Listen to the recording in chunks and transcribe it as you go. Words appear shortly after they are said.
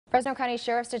Fresno County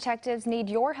Sheriff's detectives need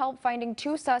your help finding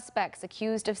two suspects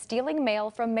accused of stealing mail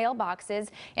from mailboxes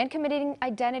and committing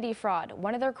identity fraud,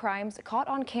 one of their crimes caught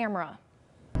on camera.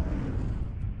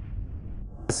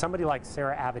 Somebody like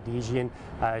Sarah Avedizian,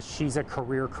 she's a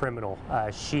career criminal.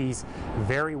 She's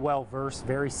very well versed,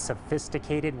 very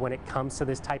sophisticated when it comes to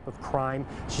this type of crime.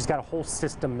 She's got a whole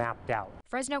system mapped out.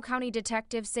 Fresno County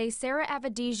detectives say Sarah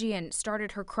Avedizian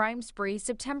started her crime spree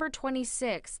September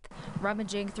 26th,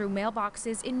 rummaging through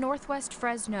mailboxes in northwest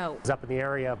Fresno. It was up in the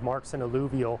area of Marks and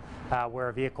Alluvial where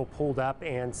a vehicle pulled up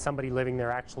and somebody living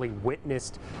there actually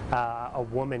witnessed a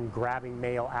woman grabbing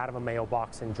mail out of a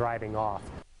mailbox and driving off.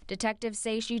 Detectives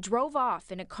say she drove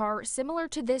off in a car similar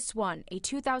to this one, a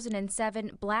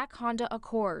 2007 black Honda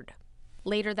Accord.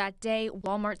 Later that day,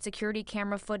 Walmart security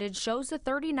camera footage shows the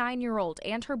 39-year-old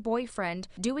and her boyfriend,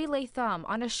 Dewey Latham,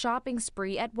 on a shopping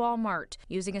spree at Walmart,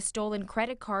 using a stolen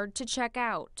credit card to check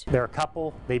out. They're a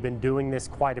couple. They've been doing this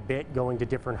quite a bit, going to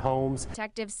different homes.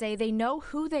 Detectives say they know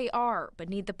who they are, but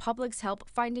need the public's help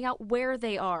finding out where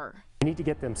they are. We need to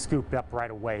get them scooped up right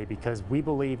away because we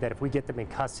believe that if we get them in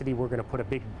custody, we're going to put a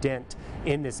big dent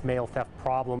in this mail theft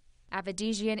problem.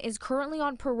 Avedizian is currently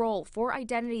on parole for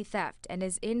identity theft and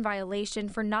is in violation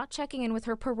for not checking in with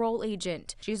her parole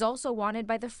agent. She's also wanted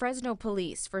by the Fresno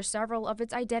police for several of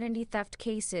its identity theft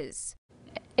cases.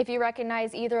 If you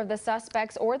recognize either of the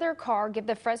suspects or their car, give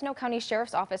the Fresno County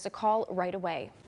Sheriff's Office a call right away.